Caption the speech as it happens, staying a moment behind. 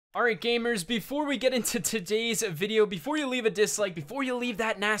Alright gamers, before we get into today's video, before you leave a dislike, before you leave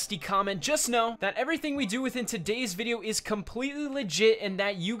that nasty comment, just know that everything we do within today's video is completely legit and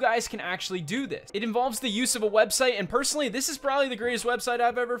that you guys can actually do this. It involves the use of a website, and personally, this is probably the greatest website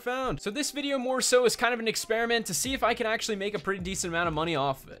I've ever found. So this video more so is kind of an experiment to see if I can actually make a pretty decent amount of money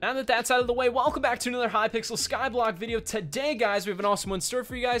off of it. Now that that's out of the way, welcome back to another Hypixel Skyblock video. Today, guys, we have an awesome one in store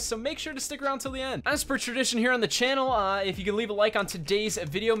for you guys, so make sure to stick around till the end. As per tradition here on the channel, if you can leave a like on today's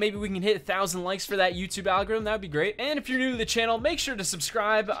video, maybe we can hit 1,000 likes for that YouTube algorithm. That would be great. And if you're new to the channel, make sure to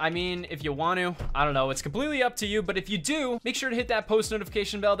subscribe. I mean, if you want to, I don't know, it's completely up to you, but if you do, make sure to hit that post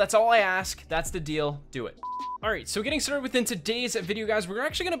notification bell. That's all I ask. That's the deal. Do it. Alright, so getting started within today's video, guys, we're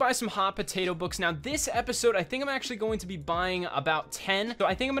actually going to buy some hot potato books. Now, this episode, I think I'm actually going to be buying about 10. So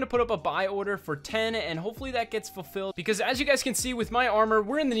I think I'm going to put up a buy order for 10, and hopefully that gets fulfilled. Because as you guys can see with my armor,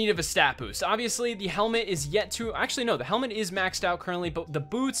 we're in the need of a stat boost. Obviously, the helmet is yet to... Actually, no, the helmet is maxed out currently, but the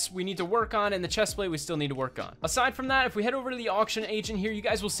boots we need to work on, and the chest plate we still need to work on. Aside from that, if we head over to the auction agent here, you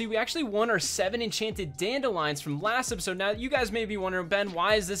guys will see we actually won our 7 enchanted dandelions from last episode. Now, you guys may be wondering, Ben,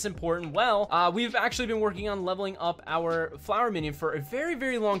 why is this important? Well, we've actually been working on leveling up our flower minion for a very,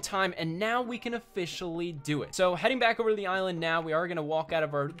 very long time, and now we can officially do it. So heading back over to the island now, we are going to walk out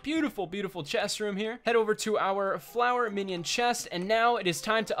of our beautiful, beautiful chest room here, head over to our flower minion chest, and now it is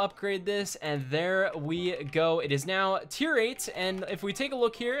time to upgrade this, and there we go. It is now tier 8, and if we take a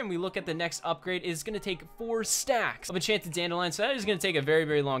look here and we look at the next upgrade, it's going to take 4 stacks of enchanted dandelions, so that is going to take a very,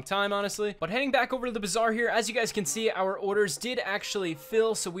 very long time, honestly. But heading back over to the bazaar here, as you guys can see, our orders did actually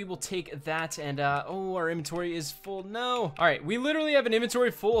fill, so we will take that, and oh, our inventory is full. No. All right, we literally have an inventory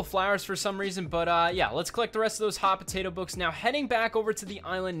full of flowers for some reason, but yeah, let's collect the rest of those hot potato books. Now, heading back over to the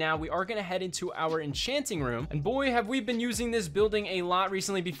island now, we are going to head into our enchanting room, and boy, have we been using this building a lot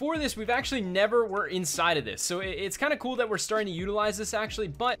recently. Before this, we've actually never were inside of this, so it's kind of cool that we're starting to utilize this actually.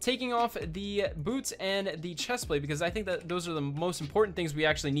 But taking off the boots and the chest plate, because I think that those are the most important things we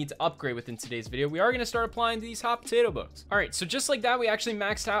actually need to upgrade within today's video, we are going to start applying these hot potato books. All right, so just like that, we actually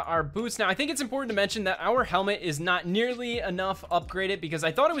maxed out our boots. Now, I think it's important to mention that our helmet is not nearly enough upgraded, because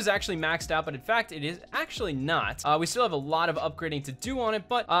I thought it was actually maxed out, but in fact it is actually not. We still have a lot of upgrading to do on it,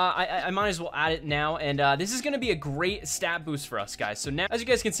 but I might as well add it now, and this is going to be a great stat boost for us, guys. So now, as you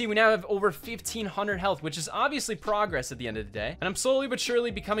guys can see, we now have over 1,500 health, which is obviously progress at the end of the day, and I'm slowly but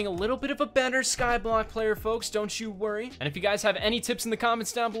surely becoming a little bit of a better Skyblock player, folks. Don't you worry. And if you guys have any tips in the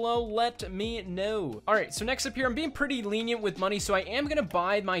comments down below, let me know. All right, so next up here, I'm being pretty lenient with money, so I am going to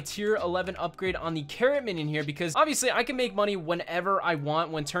buy my tier 11 upgrade on the carrot minion here, because obviously I can make money whenever I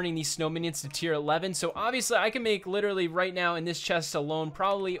want when turning these snow minions to tier 11. So obviously I can make literally right now in this chest alone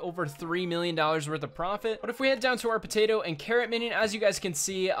probably over $3 million worth of profit. But if we head down to our potato and carrot minion, as you guys can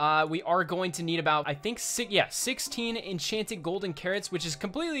see, we are going to need about, I think, 16 enchanted golden carrots, which is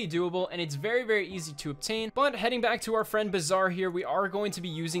completely doable, and it's very, very easy to obtain. But heading back to our friend Bazaar here, we are going to be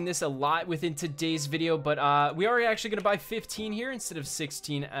using this a lot within today's video, but we are actually going to buy 15 here instead of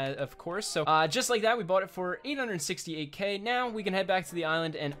 16, of course. So just like that, we bought it for 868k. Now we can head back to the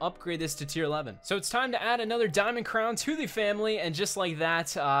island and upgrade this to tier 11. So it's time to add another diamond crown to the family, and just like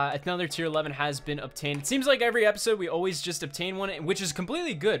that, another tier 11 has been obtained. It seems like every episode we always just obtain one, which is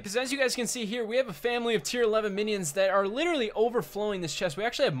completely good, because as you guys can see here, we have a family of tier 11 minions that are literally overflowing this chest. We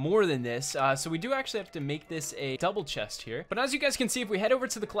actually have more than this, so we do actually have to make this a double chest here. But as you guys can see, if we head over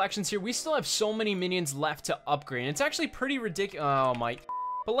to the collections here, we still have so many minions left to upgrade, and it's actually pretty ridiculous. Oh my...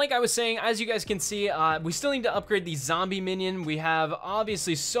 But like I was saying, as you guys can see, we still need to upgrade the zombie minion. We have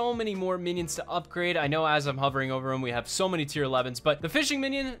obviously so many more minions to upgrade. I know as I'm hovering over them, we have so many tier 11s, but the fishing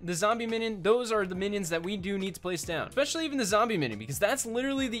minion, the zombie minion, those are the minions that we do need to place down. Especially even the zombie minion, because that's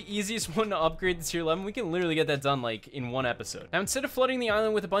literally the easiest one to upgrade to tier 11. We can literally get that done like in one episode. Now, instead of flooding the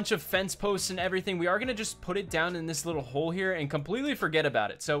island with a bunch of fence posts and everything, we are going to just put it down in this little hole here and completely forget about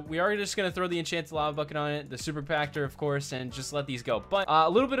it. So we are just going to throw the enchanted lava bucket on it, the super compactor, of course, and just let these go. But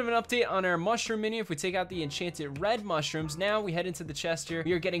a little bit of an update on our mushroom minion. If we take out the enchanted red mushrooms, now we head into the chest here.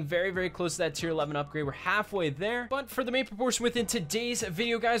 We are getting very, very close to that tier 11 upgrade. We're halfway there. But for the main proportion within today's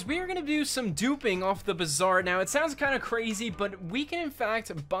video, guys, we are going to do some duping off the bazaar. Now, it sounds kind of crazy, but we can in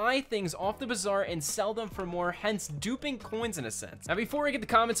fact buy things off the bazaar and sell them for more, hence duping coins in a sense. Now, before I get the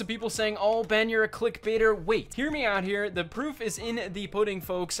comments of people saying, oh, Ben, you're a clickbaiter, wait, hear me out here. The proof is in the pudding,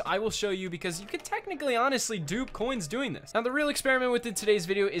 folks. I will show you, because you could technically honestly dupe coins doing this. Now, the real experiment within today's today's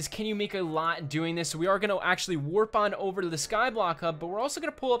video is, can you make a lot doing this? So we are going to actually warp on over to the Skyblock Hub, but we're also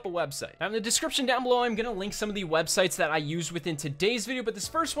going to pull up a website. Now in the description down below, I'm going to link some of the websites that I used within today's video, but this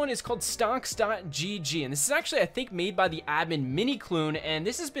first one is called stocks.gg, and this is actually, I think, made by the admin Minicloon, and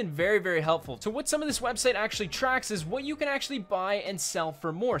this has been very, very helpful. So what some of this website actually tracks is what you can actually buy and sell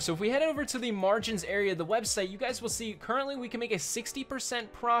for more. So if we head over to the margins area of the website, you guys will see currently we can make a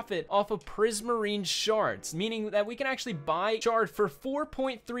 60% profit off of Prismarine shards, meaning that we can actually buy shard for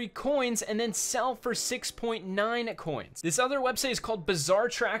 4.3 coins and then sell for 6.9 coins. This other website is called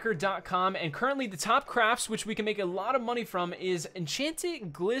BazaarTracker.com, and currently the top crafts which we can make a lot of money from is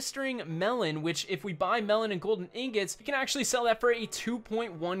Enchanted Glistering Melon, which if we buy melon and golden ingots, we can actually sell that for a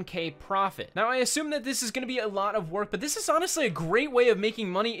 2.1k profit. Now I assume that this is going to be a lot of work, but this is honestly a great way of making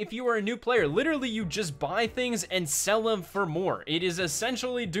money if you are a new player. Literally, you just buy things and sell them for more. It is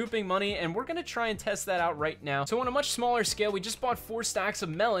essentially duping money, and we're going to try and test that out right now. So on a much smaller scale, we just bought 4 stacks of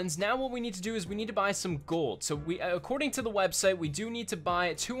melons. Now what we need to do is we need to buy some gold. So we, according to the website, we do need to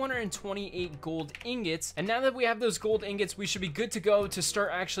buy 228 gold ingots, and now that we have those gold ingots, we should be good to go to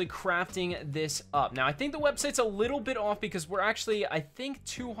start actually crafting this up. Now I think the website's a little bit off because we're actually, I think,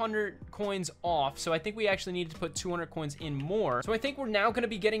 200 coins off, so I think we actually need to put 200 coins in more. So I think we're now going to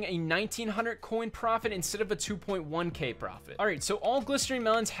be getting a 1900 coin profit instead of a 2.1k profit. All right, so all glistering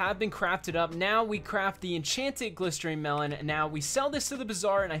melons have been crafted up. Now we craft the enchanted glistering melon. Now we sell this to the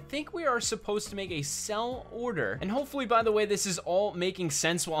bazaar, and I think we are supposed to make a sell order. And hopefully, by the way, this is all making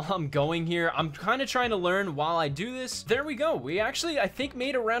sense while I'm going here. I'm kind of trying to learn while I do this. There we go. We actually, I think,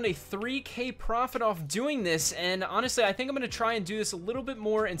 made around a 3k profit off doing this, and honestly, I think I'm going to try and do this a little bit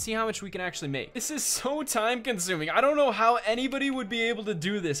more and see how much we can actually make. This is so time consuming. I don't know how anybody would be able to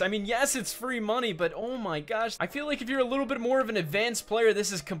do this. I mean, yes, it's free money, but oh my gosh, I feel like if you're a little bit more of an advanced player,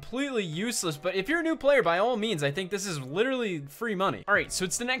 this is completely useless. But if you're a new player, by all means, I think this is literally free money. All right, so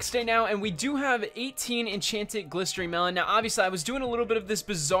it's the next day now, and we do have 18 enchanted glistering melon. Now, obviously, I was doing a little bit of this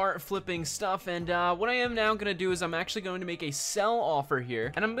bazaar flipping stuff, and what I am now going to do is I'm actually going to make a sell offer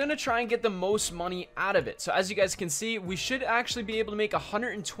here, and I'm going to try and get the most money out of it. So as you guys can see, we should actually be able to make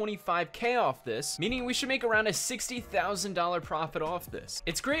 125k off this, meaning we should make around a $60,000 profit off this.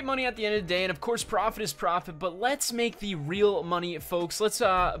 It's great money at the end of the day, and of course, profit is profit, but let's make the real money, folks. Let's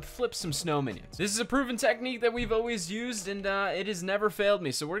flip some snow minions. This is a proven technique that we've always used, and it has never failed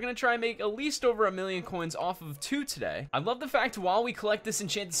me. So we're going to try and make at least over 1 million coins off of 2 today. I love the fact while we collect this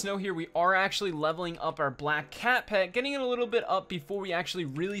enchanted snow here, we are actually leveling up our black cat pet, getting it a little bit up before we actually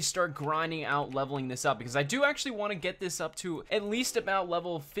really start grinding out leveling this up, because I do actually want to get this up to at least about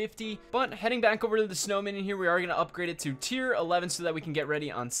level 50. But heading back over to the snow minion here, we are going to upgrade it to tier 11 so that we can get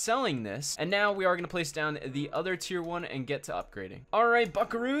ready on selling this. And now we are going to place down the other tier 1 and get to upgrading. All right,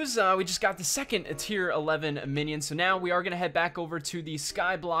 buckaroos, we just got the second tier 11 minion, so now we are going to head back over to the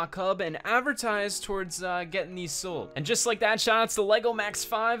Skyblock Hub and advertise towards getting these sold. And just like that, shout outs to Lego Max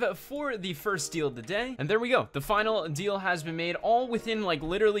 5 for the first deal of the day. And there we go, the final deal has been made, all within like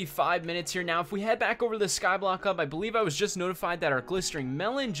literally 5 minutes here. Now if we head back over to the Skyblock Hub, I believe I was just notified that our glistering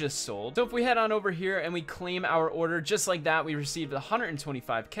melon just sold. So if we head on over here and we claim our order, just like that, we received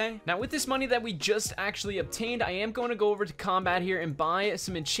 125k. Now with this money that we just actually obtained, I am going to go over to combat here and buy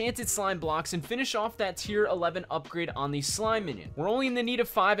some enchanted slime blocks and finish off that tier 11 upgrade on the slime minion. We're only in the need of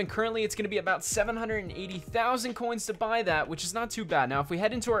 5, and currently it's going to be about 780,000 coins to buy that, which is not too bad. Now if we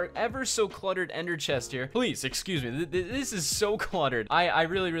head into our ever so cluttered ender chest here, please excuse me, this is so cluttered. I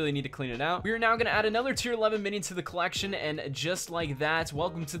really need to clean it out. We are now going to add another tier 11 minion to the collection, and just like that,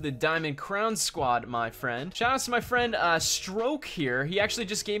 welcome to the Diamond Crown Squad, my friend. Shout out to my friend Stroke here. He actually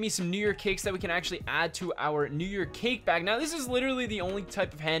just gave me some New Year cakes that we can actually add to our New Year cake bag. Now this is literally the only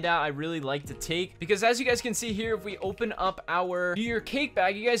type of handout I really like to take, because as you guys can see here, if we open up our New Year cake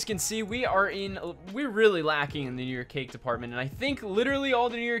bag, you guys can see we're really lacking in the New Year cake department, and I think literally all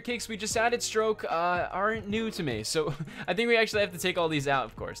the New Year cakes we just added, Stroke, aren't new to me, so I think we actually have to take all these out,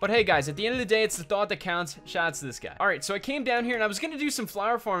 of course. But hey guys, at the end of the day, it's the thought that counts. Shout out to this guy. All right, so I came down here and I was gonna do some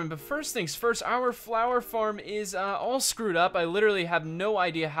flower farming, but first things first, our flower farm is all screwed up. I literally have no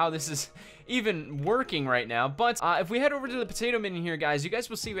idea how this is even working right now. But if we head over to the potato minion here, guys, you guys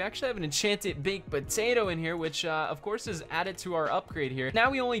will see we actually have an enchanted baked potato in here, which of course is added to our upgrade here. Now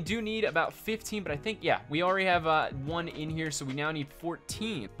we only do need about 15, but I think, yeah, we already have 1 in here, so we now need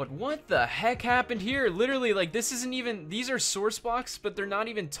 14. But what the heck happened here? Literally, like, this isn't even, these are source blocks, but they're not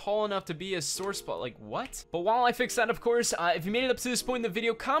even tall enough to be a source block. Like, what? But while I fix that, of course, if you made it up to this point in the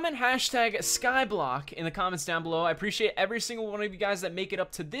video, comment hashtag Skyblock in the comments down below. I appreciate every single one of you guys that make it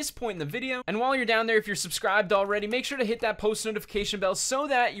up to this point in the video. And while you're down there, if you're subscribed already, make sure to hit that post notification bell so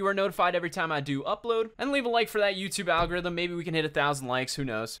that you are notified every time I do upload, and leave a like for that YouTube algorithm. Maybe maybe we can hit 1,000 likes, who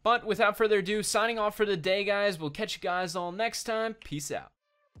knows. But without further ado, signing off for the day, guys. We'll catch you guys all next time. Peace out.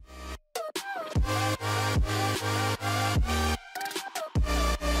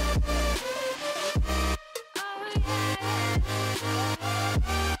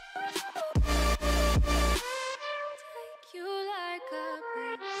 You like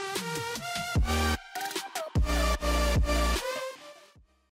a